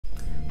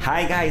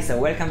Hi guys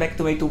and welcome back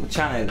to my YouTube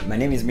channel. My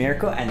name is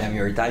Mirko and I'm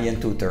your Italian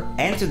tutor.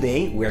 And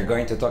today we are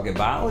going to talk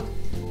about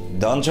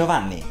Don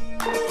Giovanni.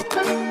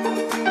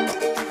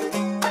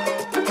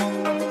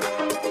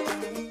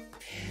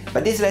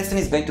 But this lesson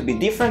is going to be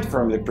different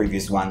from the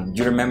previous one.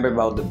 Do you remember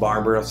about the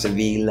Barber of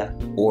Seville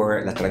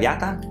or La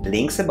Traviata?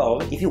 Links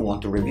above if you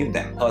want to review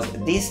them. Because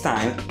this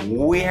time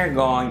we're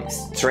going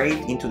straight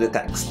into the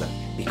text.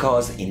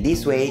 Because in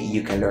this way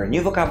you can learn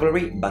new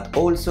vocabulary, but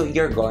also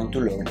you're going to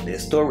learn the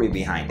story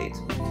behind it.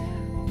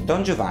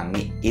 Don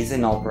Giovanni is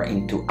an opera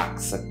in 2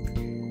 acts,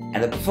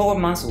 and the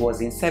performance was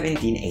in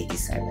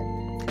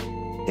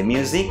 1787. The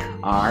music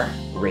are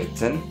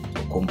written,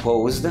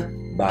 composed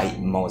by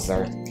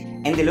Mozart,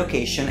 and the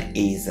location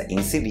is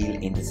in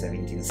Seville in the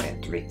 17th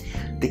century.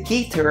 The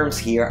key terms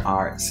here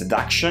are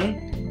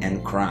seduction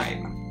and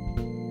crime.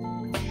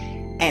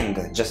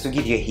 And just to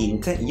give you a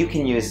hint, you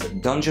can use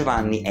Don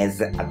Giovanni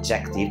as an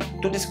adjective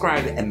to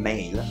describe a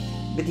male,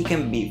 but he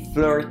can be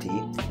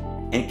flirty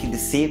and can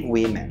deceive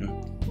women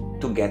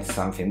to get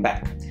something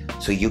back.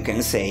 So you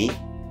can say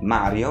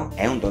Mario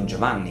è un Don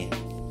Giovanni.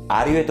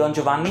 Are you a Don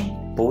Giovanni?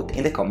 Put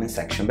in the comment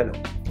section below.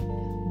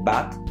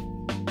 But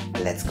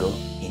let's go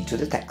into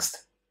the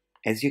text.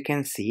 As you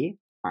can see,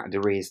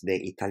 there is the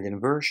Italian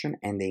version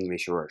and the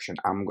English version.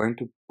 I'm going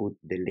to put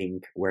the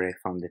link where I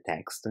found the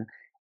text,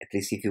 at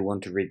least if you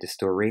want to read the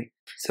story.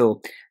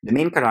 So the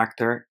main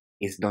character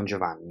is Don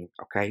Giovanni,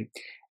 okay?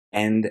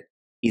 And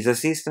his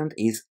assistant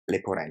is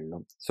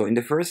Leporello. So in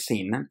the first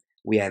scene,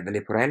 we have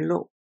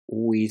Leporello,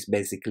 who is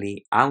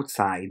basically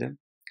outside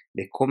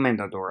the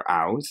commendator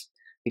house,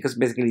 because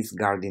basically he's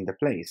guarding the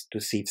place to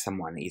see if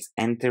someone is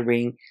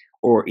entering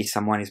or if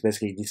someone is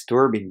basically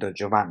disturbing Don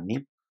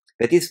Giovanni,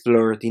 that is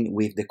flirting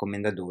with the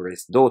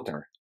commendadore's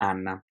daughter,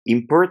 Anna.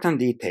 Important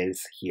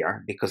details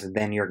here, because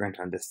then you're going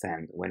to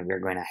understand when we're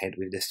going ahead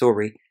with the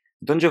story.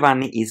 Don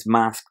Giovanni is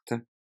masked,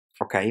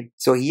 okay?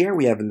 So here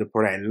we have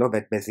Leporello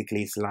that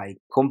basically is like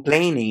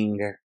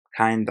complaining,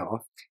 kind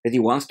of, that he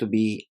wants to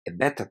be a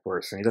better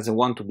person. He doesn't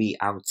want to be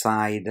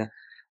outside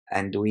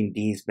and doing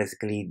this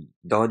basically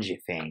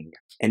dodgy thing.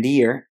 And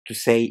here, to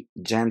say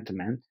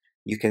gentleman,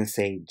 you can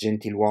say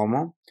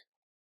gentiluomo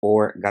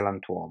or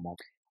galantuomo.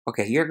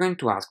 Okay, you're going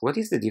to ask, what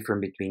is the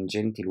difference between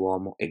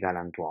gentiluomo and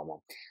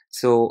galantuomo?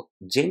 So,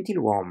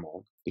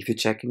 gentiluomo, if you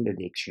check in the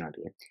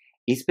dictionary,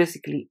 is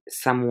basically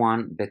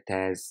someone that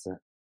has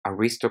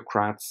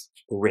aristocrats'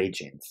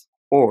 origins.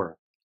 Or,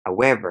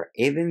 however,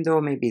 even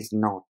though maybe it's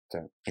not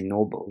a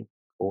noble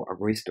or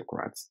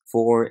aristocrats,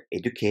 for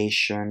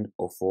education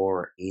or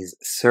for his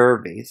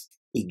service,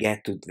 he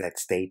get to that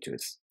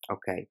status.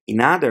 Okay. In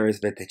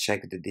others that I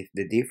check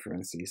the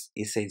differences,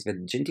 it says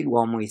that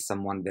gentiluomo is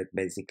someone that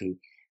basically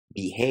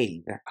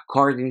behave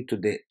according to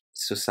the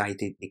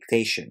society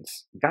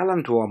dictations.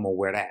 Galantuomo,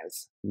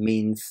 whereas,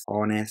 means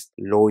honest,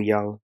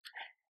 loyal,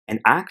 and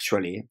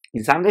actually,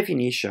 in some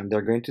definition,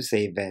 they're going to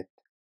say that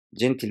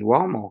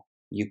gentiluomo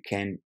you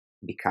can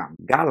become.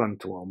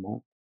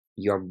 Galantuomo,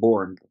 you're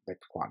born with that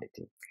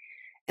quality.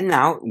 And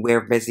now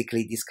we're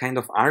basically this kind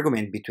of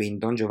argument between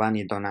Don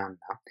Giovanni and Don Anna,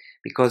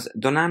 because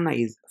Don Anna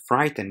is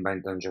frightened by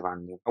Don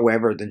Giovanni.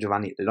 However, Don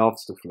Giovanni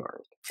loves to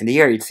flirt. And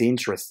here it's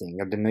interesting.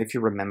 I don't know if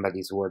you remember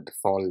this word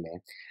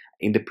folle.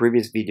 In the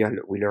previous video,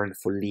 we learned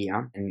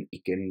follia, and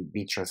it can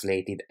be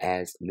translated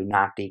as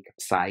lunatic,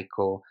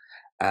 psycho.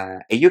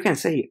 And you can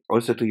say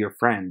also to your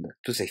friend,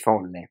 to say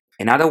folle.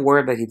 Another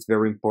word that is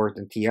very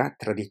important here,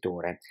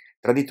 traditore.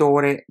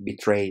 Traditore,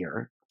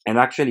 betrayer. And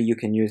actually you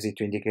can use it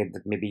to indicate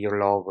that maybe your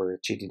lover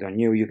cheated on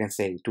you. You can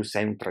say tu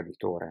sei un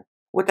traditore.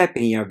 What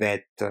happened here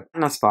that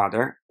Anna's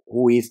father,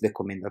 who is the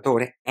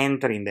commendatore,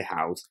 enter in the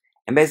house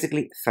and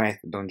basically threat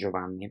Don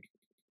Giovanni.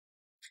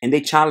 And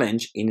they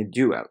challenge in a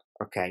duel.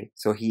 Okay,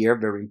 so here,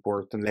 very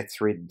important,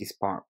 let's read this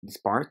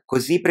part.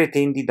 Così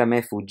pretendi da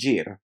me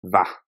fuggir?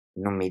 Va,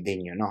 non mi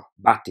degno, no,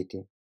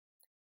 battiti.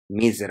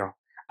 Misero,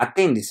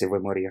 attendi se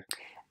vuoi morire.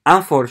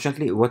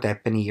 Unfortunately, what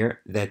happened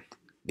here that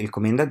il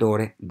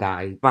commendatore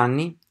died.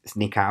 Giovanni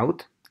sneak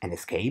out and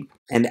escape,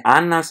 and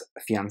Anna's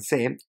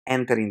fiancé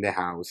enter in the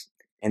house.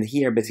 And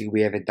here basically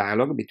we have a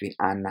dialogue between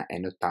Anna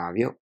and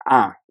Ottavio.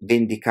 A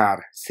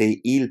vendicar se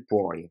il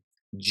puoi,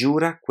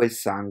 giura quel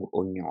sangue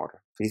ognor.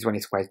 This one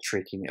is quite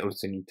tricky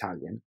also in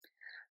Italian.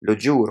 Lo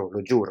giuro,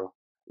 lo giuro.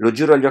 Lo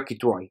giuro agli occhi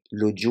tuoi.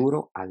 Lo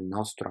giuro al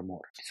nostro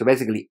amore. So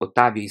basically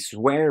Ottavio is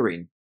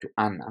swearing to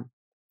Anna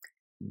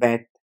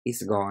that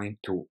he's going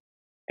to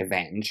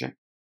avenge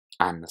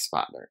Anna's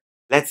father.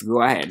 Let's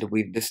go ahead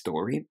with the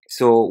story.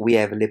 So we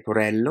have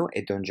Leporello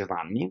and Don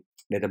Giovanni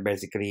that are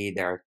basically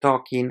they're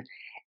talking,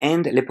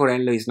 and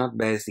Leporello is not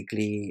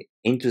basically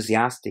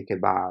enthusiastic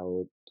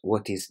about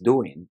what he's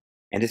doing,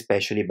 and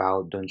especially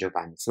about Don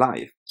Giovanni's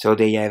life. So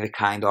they have a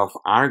kind of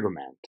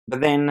argument.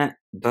 But then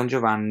Don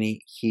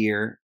Giovanni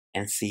hear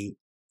and see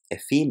a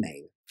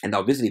female, and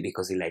obviously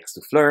because he likes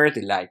to flirt,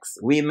 he likes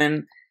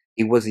women,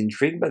 he was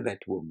intrigued by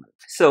that woman.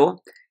 So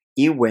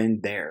he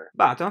went there,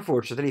 but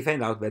unfortunately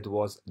found out that it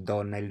was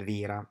Donna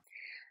Elvira.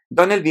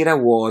 Donna Elvira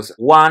was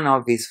one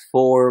of his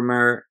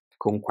former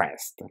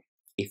conquests,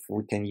 if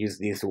we can use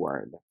this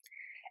word.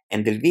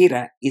 And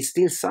Elvira is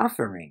still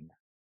suffering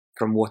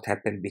from what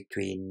happened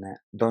between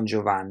Don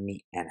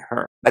Giovanni and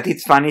her. But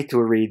it's funny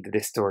to read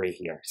the story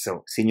here.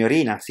 So,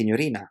 signorina,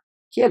 signorina,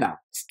 chi è là?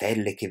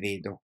 Stelle che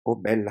vedo. Oh,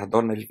 bella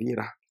donna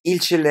Elvira.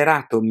 Il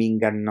scellerato mi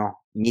ingannò,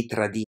 mi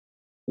tradì.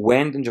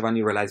 When Don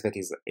Giovanni realized that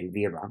is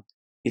Elvira,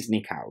 he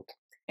sneaked out.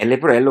 And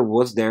Leporello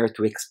was there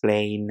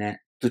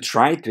to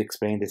try to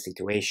explain the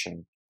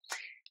situation.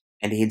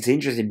 And it's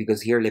interesting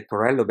because here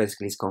Leporello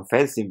basically is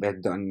confessing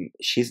that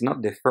she's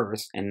not the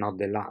first and not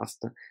the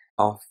last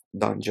of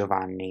Don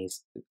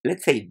Giovanni's,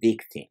 let's say,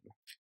 victim.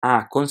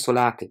 Ah,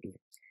 consolatevi.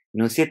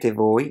 Non siete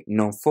voi,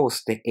 non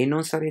foste e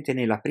non sarete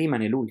né la prima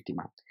né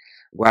l'ultima.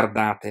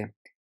 Guardate,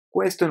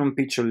 questo in un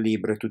piccolo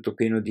libro è tutto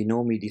pieno di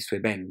nomi di sue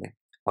belle.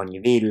 Ogni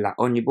villa,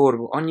 ogni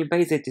borgo, ogni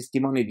paese è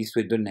testimone di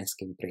sue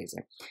donnesche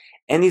imprese.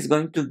 And he's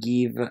going to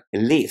give a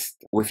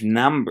list with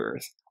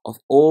numbers of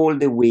all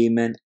the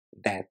women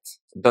that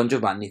Don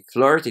Giovanni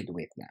flirted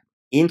with them.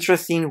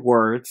 Interesting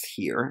words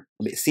here.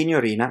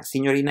 Signorina,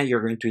 signorina, you're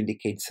going to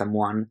indicate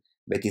someone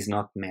that is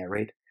not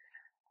married.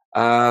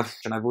 I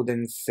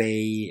wouldn't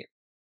say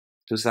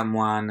to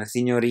someone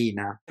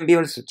signorina. It can be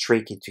also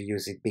tricky to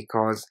use it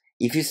because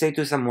if you say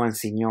to someone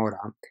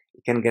signora,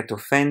 you can get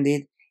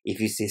offended. If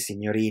you say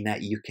signorina,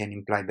 you can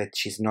imply that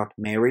she's not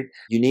married.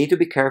 You need to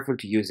be careful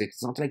to use it.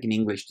 It's not like in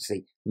English to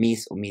say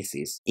miss or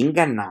Mrs.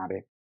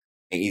 Ingannare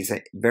is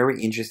a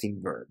very interesting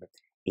verb.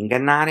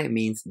 Ingannare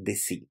means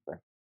deceive,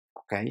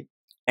 okay?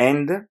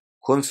 And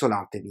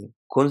consolatevi.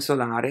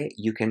 Consolare,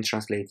 you can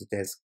translate it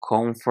as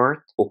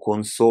comfort or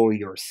console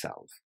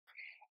yourself.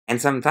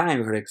 And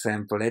sometimes, for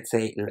example, let's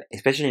say,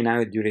 especially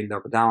now during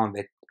lockdown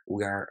that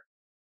we are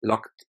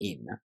locked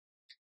in,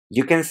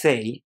 you can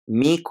say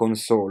mi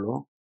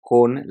consolo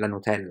con la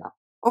Nutella.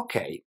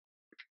 Okay,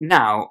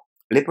 now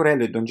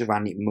Leporello and Don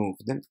Giovanni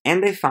moved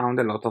and they found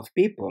a lot of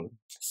people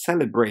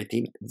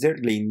celebrating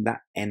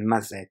Zerlinda and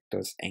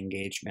Masetto's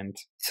engagement.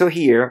 So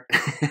here,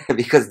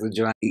 because Don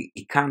Giovanni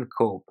he can't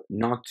cope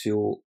not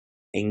to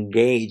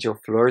engage or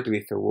flirt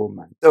with a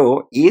woman,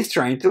 so he's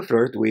trying to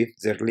flirt with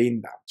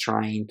Zerlinda,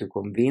 trying to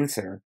convince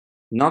her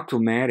not to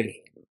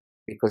marry him,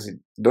 because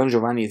Don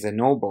Giovanni is a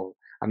noble.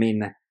 I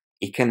mean,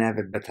 he can have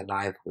a better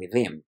life with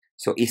him.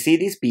 So he see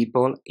these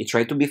people, he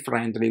try to be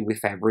friendly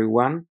with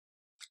everyone,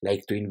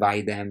 like to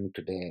invite them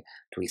to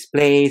his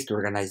place, to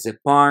organize a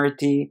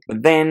party.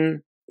 But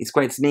then he's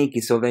quite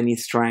sneaky, so then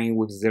he's trying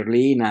with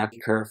Zerlina to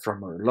take her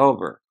from her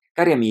lover.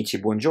 Cari amici,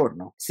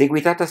 buongiorno.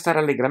 Seguitate a stare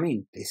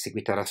allegramente,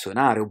 seguitate a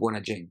suonare, o buona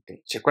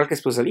gente. C'è qualche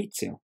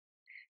sposalizio?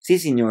 Sì,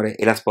 signore,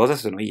 e la sposa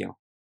sono io.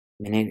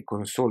 Me ne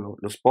consolo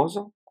lo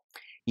sposo?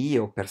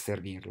 Io per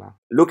servirla.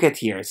 Look at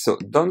here. So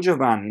Don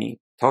Giovanni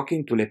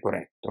talking to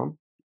Leporetto.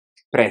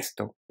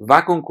 Presto,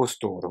 va con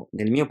costoro,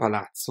 nel mio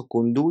palazzo,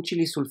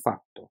 conducili sul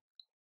fatto.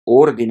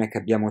 Ordina che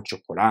abbiamo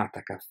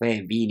cioccolata,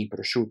 caffè, vini,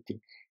 prosciutti.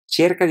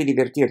 Cerca di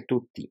divertir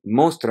tutti,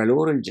 mostra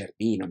loro il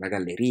giardino, la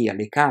galleria,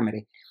 le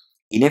camere.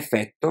 In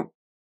effetto,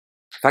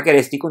 fa che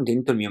resti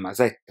contento il mio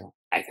Masetto.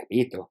 Hai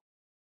capito?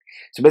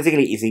 So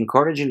basically, he's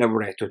encouraging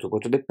Lavoretto to go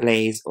to the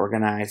place,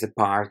 organize a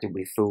party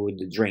with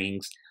food,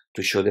 drinks,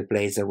 to show the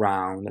place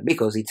around,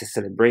 because it's a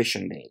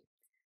celebration day.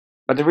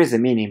 But there is a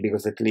meaning,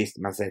 because at least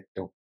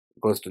Masetto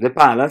goes to the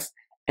palace,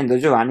 and Don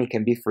Giovanni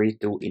can be free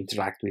to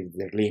interact with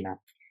Zerlina.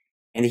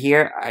 And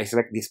here I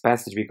select this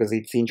passage because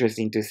it's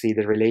interesting to see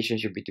the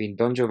relationship between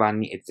Don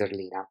Giovanni e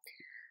Zerlina.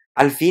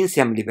 Al fin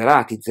siamo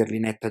liberati,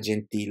 Zerlinetta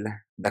gentil,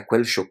 da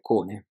quel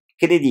scioccone.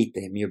 Che ne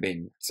dite, mio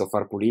ben, so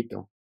far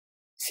pulito?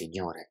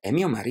 Signore, è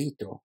mio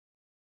marito.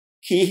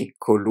 Chi?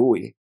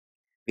 Colui.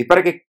 Mi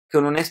pare che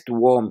un onesto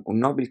uomo, un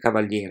nobile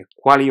cavaliere,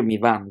 quale io mi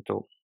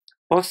vanto,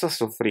 possa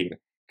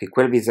soffrire che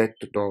quel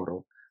visetto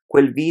d'oro,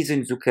 quel viso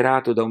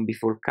inzuccherato da un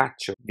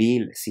bifolcaccio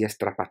vil sia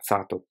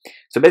strapazzato.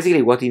 So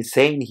basically what he's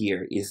saying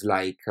here is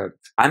like,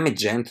 I'm a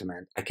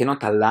gentleman. I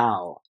cannot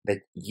allow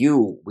that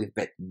you, with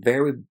that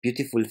very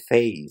beautiful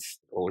face,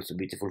 also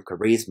beautiful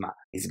charisma,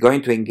 is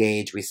going to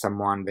engage with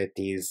someone that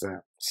is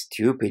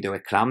stupid or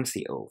a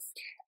clumsy oaf.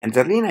 And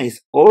Zerlina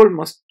is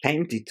almost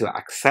tempted to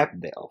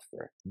accept the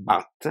offer,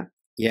 but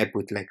yeah, I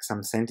put like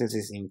some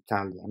sentences in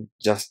Italian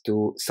just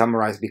to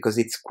summarize because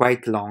it's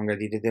quite long. I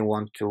didn't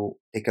want to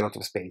take a lot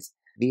of space.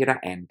 Vera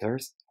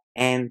enters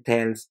and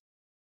tells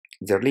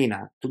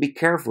Zerlina to be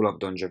careful of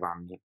Don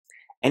Giovanni.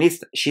 And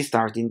she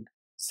started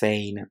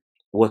saying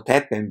what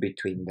happened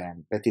between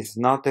them, that it's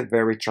not a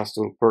very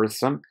trustful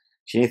person.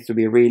 She needs to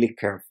be really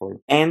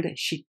careful. And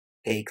she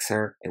takes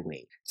her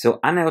away. So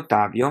Anna and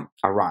Ottavio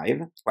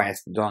arrive,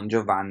 request Don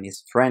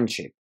Giovanni's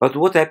friendship. But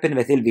what happened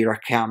that Elvira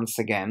comes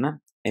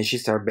again and she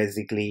starts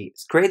basically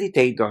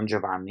discrediting Don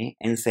Giovanni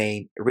and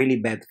saying really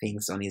bad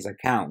things on his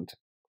account.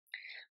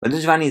 But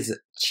Don Giovanni is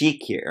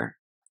cheekier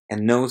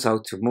and knows how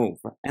to move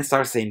and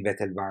starts saying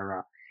that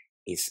Elvira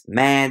is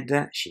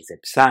mad, she's a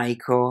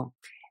psycho,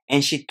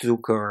 and she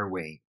took her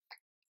away.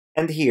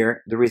 And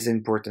here there is an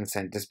important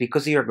sentence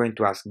because you are going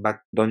to ask,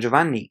 but Don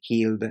Giovanni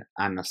killed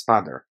Anna's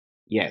father.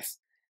 Yes,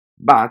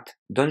 but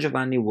Don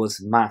Giovanni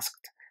was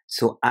masked,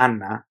 so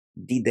Anna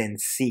didn't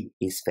see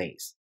his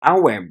face.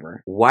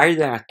 However, while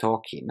they are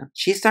talking,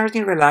 she's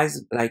starting to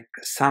realize like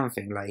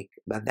something like,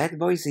 but that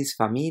voice is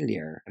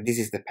familiar. This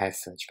is the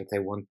passage that I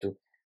want to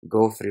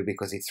go through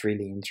because it's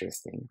really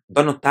interesting.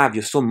 Don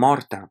Ottavio, son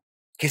morta.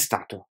 Che è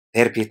stato?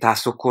 Per pietà,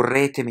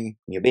 soccorretemi.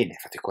 Mio bene,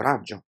 fate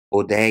coraggio.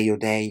 O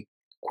dei,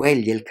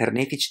 quegli è il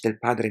carnefice del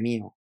padre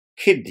mio.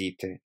 Che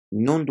dite?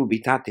 Non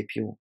dubitate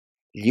più.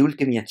 Gli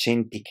ultimi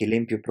accenti che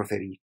l'empio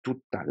proferì,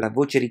 tutta la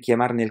voce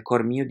richiamar nel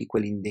cor mio di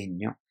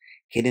quell'indegno,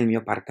 che nel mio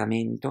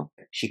appartamento,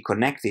 she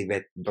connected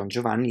that Don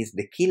Giovanni is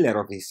the killer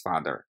of his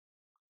father,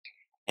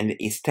 and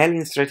is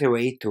telling straight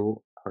away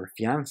to her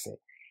fiancé.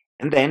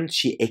 And then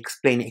she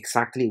explained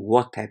exactly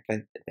what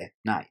happened that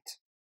night.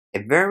 A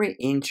very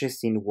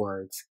interesting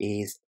word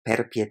is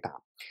per pietà.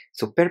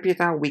 So per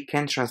pietà we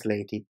can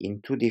translate it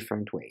in two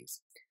different ways.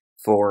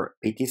 For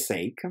pity's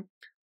sake,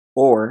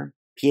 or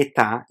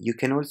pietà you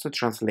can also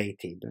translate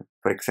it.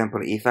 For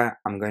example, if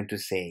I'm going to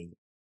say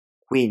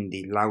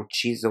quindi l'ha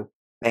ucciso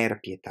per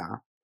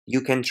pietà,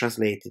 you can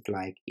translate it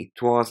like it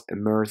was a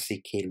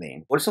mercy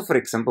killing. Also, for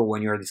example,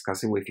 when you're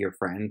discussing with your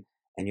friend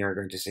and you're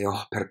going to say,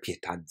 oh, per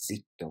pietà,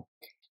 zitto.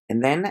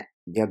 And then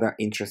the other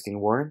interesting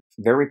word,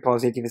 very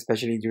positive,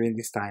 especially during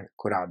this time,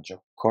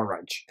 coraggio,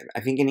 courage. I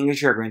think in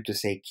English you're going to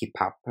say keep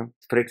up.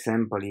 For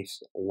example, if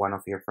one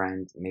of your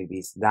friends maybe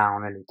is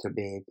down a little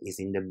bit, is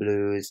in the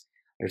blues,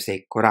 you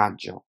say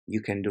coraggio,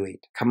 you can do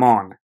it. Come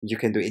on, you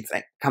can do it. It's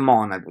like, come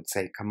on, I would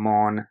say, come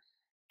on,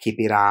 keep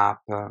it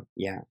up,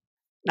 yeah.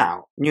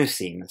 Now, new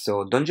scene.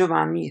 So Don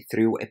Giovanni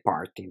threw a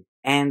party,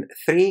 and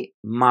three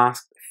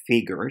masked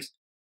figures,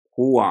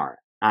 who are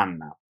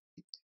Anna,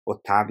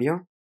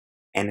 Ottavio,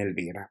 and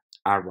Elvira,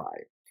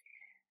 arrive.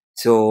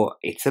 So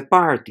it's a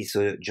party,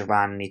 so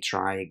Giovanni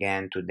try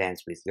again to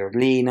dance with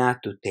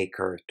Zerlina, to take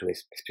her to a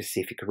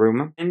specific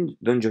room, and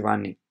Don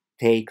Giovanni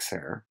takes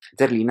her.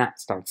 Zerlina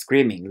starts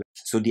screaming,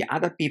 so the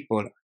other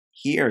people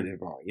hear the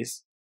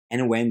voice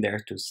and went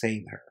there to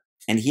save her.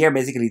 And here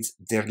basically it's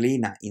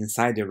Zerlina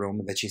inside the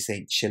room that she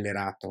said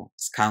scellerato,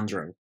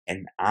 scoundrel.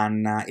 And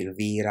Anna,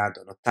 Elvira,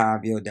 Don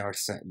Ottavio,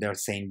 they're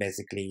saying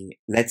basically,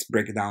 let's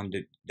break down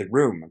the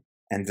room.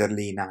 And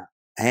Zerlina,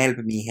 help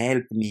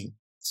me.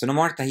 Sono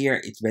morta here,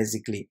 it's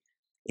basically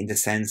in the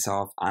sense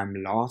of I'm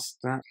lost.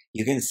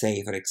 You can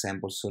say, for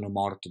example, sono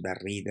morto da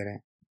ridere.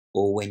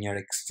 Or when you're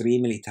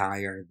extremely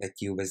tired, that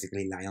you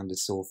basically lie on the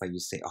sofa, you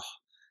say, oh,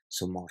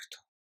 sono morto.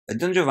 But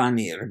Don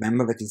Giovanni,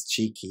 remember that he's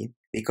cheeky,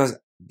 because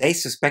they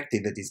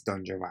suspected that it's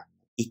Don Giovanni.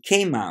 He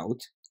came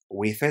out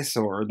with a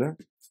sword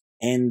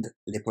and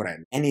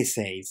leporello, and he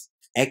says,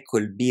 ecco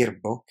il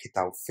birbo che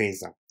t'ha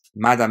offesa,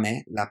 ma da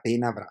me la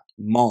pena avrà,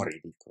 mori,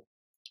 dico.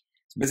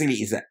 So basically,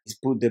 he's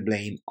put the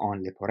blame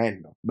on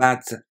Leporello.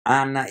 But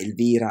Anna,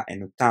 Elvira,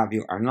 and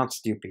Ottavio are not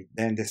stupid.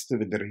 They understood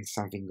that there is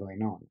something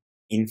going on.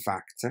 In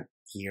fact,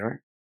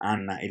 here,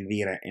 Anna,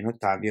 Elvira, and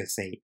Ottavio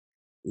say,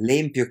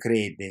 l'empio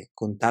crede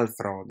con tal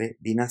frode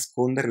di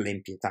nasconder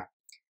l'empietà.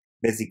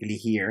 Basically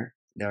here,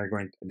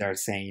 they're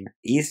saying,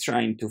 he's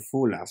trying to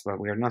fool us, but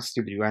we are not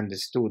stupid. We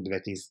understood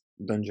that it's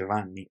Don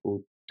Giovanni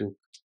who took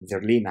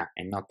Zerlina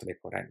and not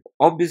Leporello.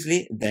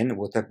 Obviously, then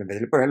what happened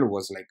with Leporello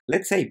was like,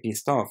 let's say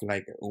pissed off,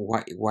 like,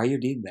 why you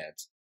did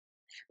that?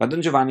 But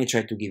Don Giovanni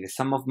tried to give a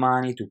sum of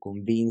money to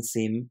convince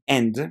him,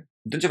 and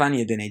Don Giovanni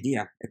had an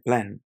idea, a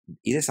plan.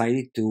 He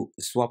decided to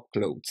swap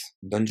clothes.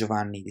 Don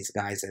Giovanni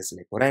disguised as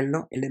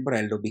Leporello, and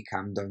Leporello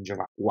became Don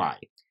Giovanni. Why?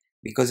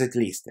 Because at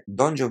least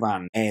Don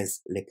Giovanni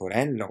as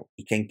Leporello,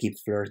 he can keep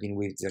flirting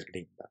with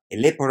Zerlinda.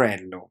 And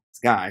Leporello,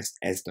 disguised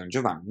as Don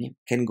Giovanni,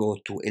 can go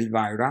to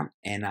Elvira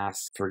and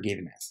ask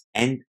forgiveness,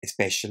 and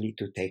especially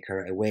to take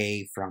her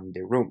away from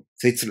the room.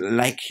 So it's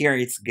like here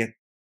it's get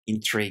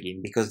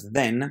intriguing, because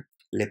then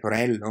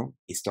Leporello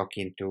is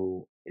talking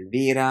to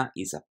Elvira,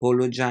 is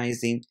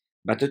apologizing,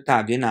 but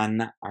Ottavio and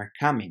Anna are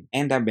coming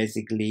and are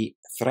basically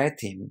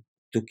threatening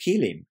to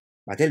kill him.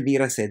 But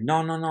Elvira said,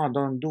 no,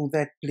 don't do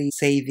that, please,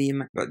 save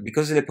him. But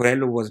because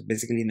Leporello was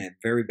basically in a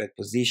very bad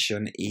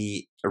position,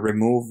 he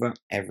removed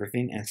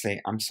everything and said,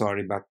 I'm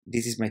sorry, but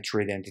this is my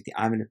true identity,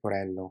 I'm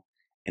Leporello,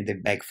 and they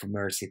beg for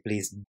mercy,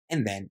 please.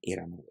 And then he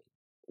ran away.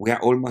 We are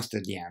almost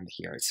at the end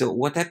here. So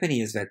what happened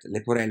is that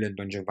Leporello and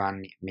Don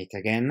Giovanni meet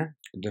again.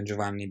 Don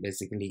Giovanni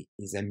basically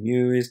is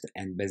amused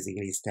and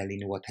basically is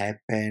telling what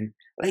happened.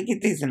 Like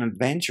it is an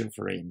adventure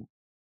for him.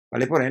 But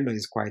Leporello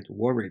is quite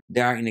worried.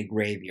 They are in a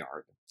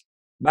graveyard.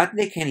 But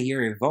they can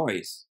hear a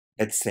voice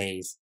that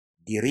says,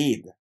 di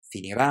rid,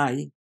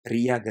 finirai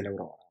prima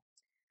dell'aurora.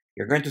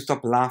 You're going to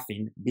stop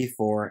laughing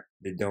before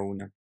the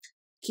dawn.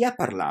 Chi ha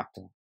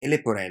parlato? E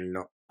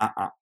Leporello,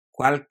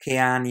 qualche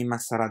anima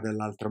sarà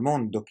dell'altro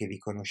mondo che vi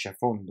conosce a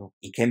fondo.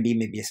 It can be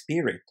maybe a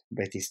spirit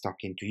that is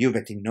talking to you,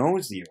 that he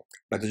knows you.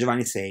 But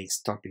Giovanni says,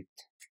 stop it.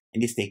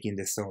 And he's taking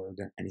the sword.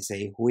 And he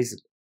says, who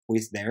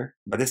is there?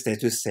 But the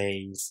statue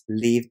says,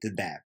 leave the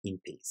dead in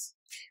peace.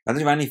 But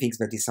Giovanni thinks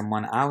that is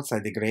someone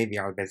outside the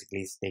graveyard,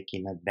 basically is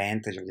taking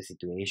advantage of the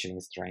situation,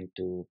 is trying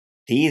to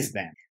tease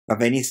them. But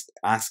then he's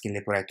asking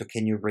Leporello,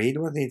 can you read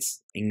what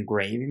is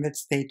engraved in that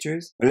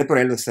statues? But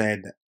Leporello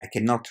said, I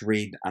cannot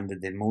read under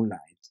the moonlight,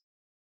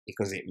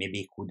 because maybe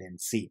he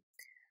couldn't see.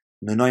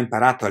 non ho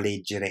imparato a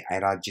leggere ai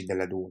raggi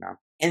della luna.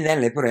 And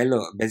then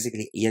Leporello,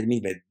 basically, he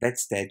admits that that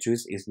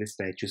status is the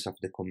status of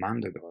the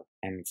Commendador,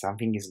 and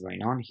something is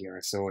going on here,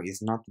 so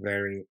he's not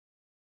very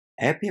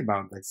happy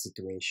about that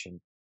situation.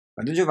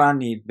 Ma Don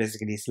Giovanni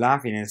basically is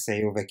laughing and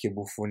say, oh vecchio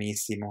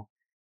buffonissimo,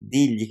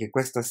 digli che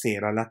questa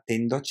sera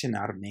l'attendo a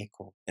cenar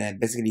meco.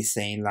 Basically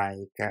saying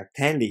like,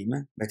 tell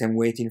him that I'm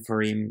waiting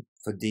for him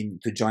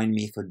to join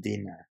me for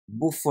dinner.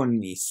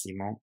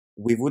 Buffonnissimo.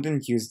 We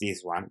wouldn't use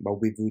this one,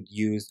 but we would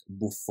use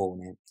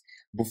buffone.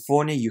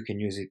 Buffone, you can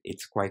use it,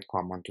 it's quite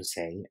common to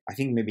say. I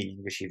think maybe in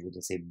English you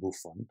wouldn't say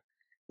buffon,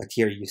 but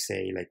here you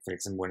say, like, for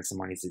example, when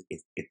someone is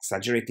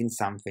exaggerating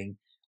something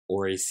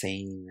or is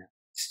saying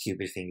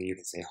stupid thing, you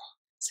can say, oh,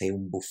 sei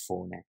un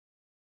buffone.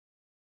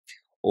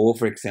 Or,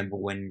 for example,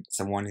 when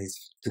someone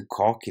is too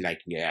cocky,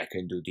 like, yeah, I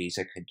can do this,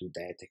 I can do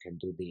that, I can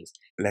do this.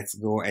 Let's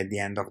go at the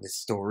end of the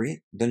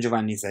story. Don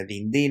Giovanni is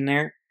having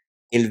dinner.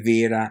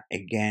 Elvira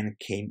again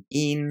came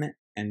in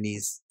and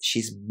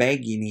she's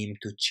begging him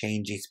to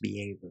change his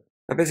behavior.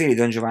 But basically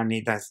Don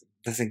Giovanni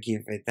doesn't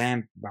give a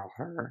damn about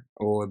her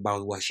or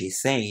about what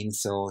she's saying,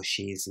 so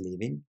she's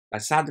leaving.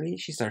 But suddenly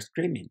she starts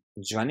screaming.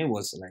 Giovanni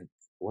was like,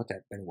 what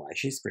happened? Why is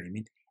she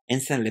screaming?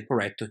 And sent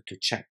Leporetto to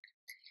check.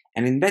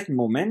 And in that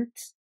moment,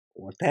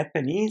 what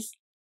happened is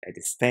that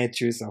the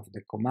statues of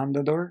the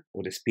Commendador,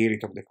 or the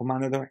spirit of the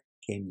Commendador,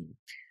 came in.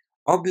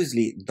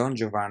 Obviously, Don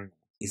Giovanni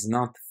is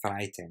not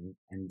frightened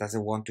and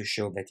doesn't want to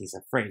show that he's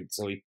afraid,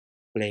 so he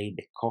played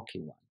the cocky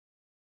one.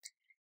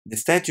 The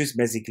statues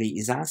basically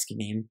is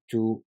asking him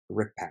to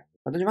repel.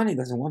 But Don Giovanni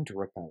doesn't want to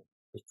repel,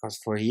 because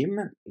for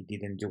him, he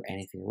didn't do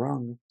anything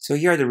wrong. So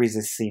here there is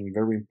a scene,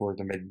 very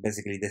important, that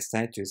basically the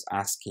statues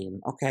ask him,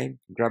 okay,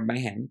 grab my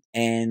hand,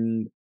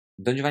 and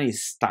Don Giovanni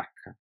is stuck,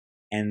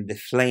 and the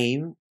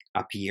flame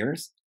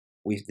appears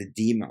with the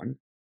demon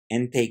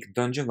and take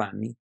Don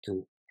Giovanni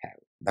to hell.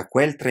 Da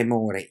quel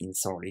tremore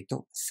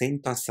insolito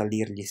sento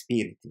assalir gli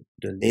spiriti,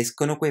 donde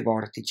escono quei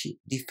vortici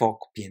di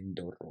foc pien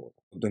d'orrore.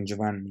 Don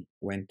Giovanni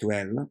went to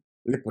hell.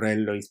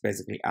 Leporello is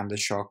basically under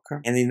shock,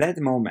 and in that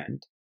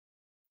moment,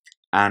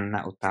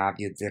 Anna,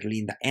 Ottavio,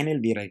 Zerlinda, and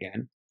Elvira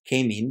again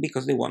came in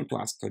because they want to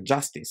ask for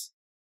justice.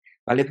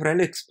 But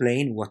Leporello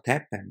explained what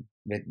happened,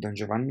 that Don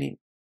Giovanni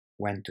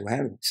went to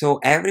hell. So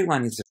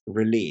everyone is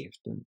relieved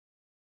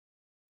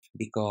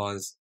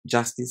because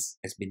justice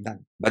has been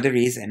done. But there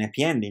is an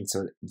happy ending.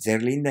 So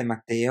Zerlinda and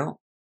Matteo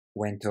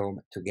went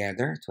home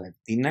together to have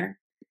dinner.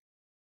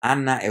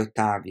 Anna and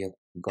Ottavio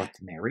got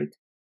married.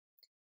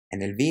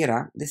 And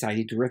Elvira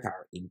decided to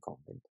retire in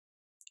convent.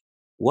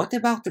 What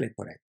about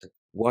Leporetto?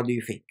 What do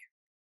you think?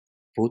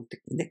 Put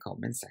in the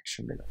comment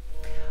section below.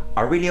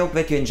 I really hope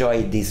that you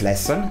enjoyed this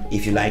lesson.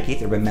 If you like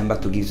it, remember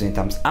to give it a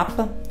thumbs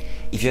up.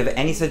 If you have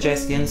any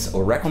suggestions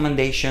or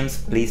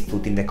recommendations, please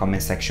put in the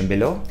comment section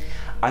below.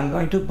 I'm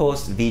going to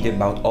post video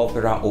about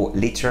opera or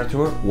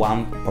literature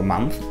one per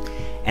month,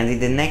 and in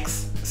the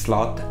next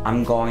slot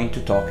I'm going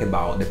to talk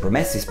about the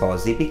Promessi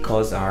Sposi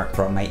because are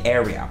from my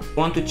area. If you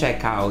want to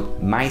check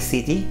out my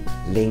city,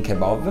 link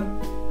above,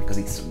 because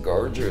it's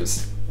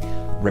gorgeous.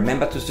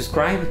 Remember to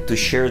subscribe, to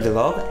share the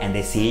love, and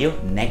I see you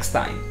next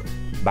time.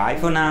 Bye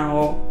for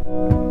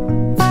now!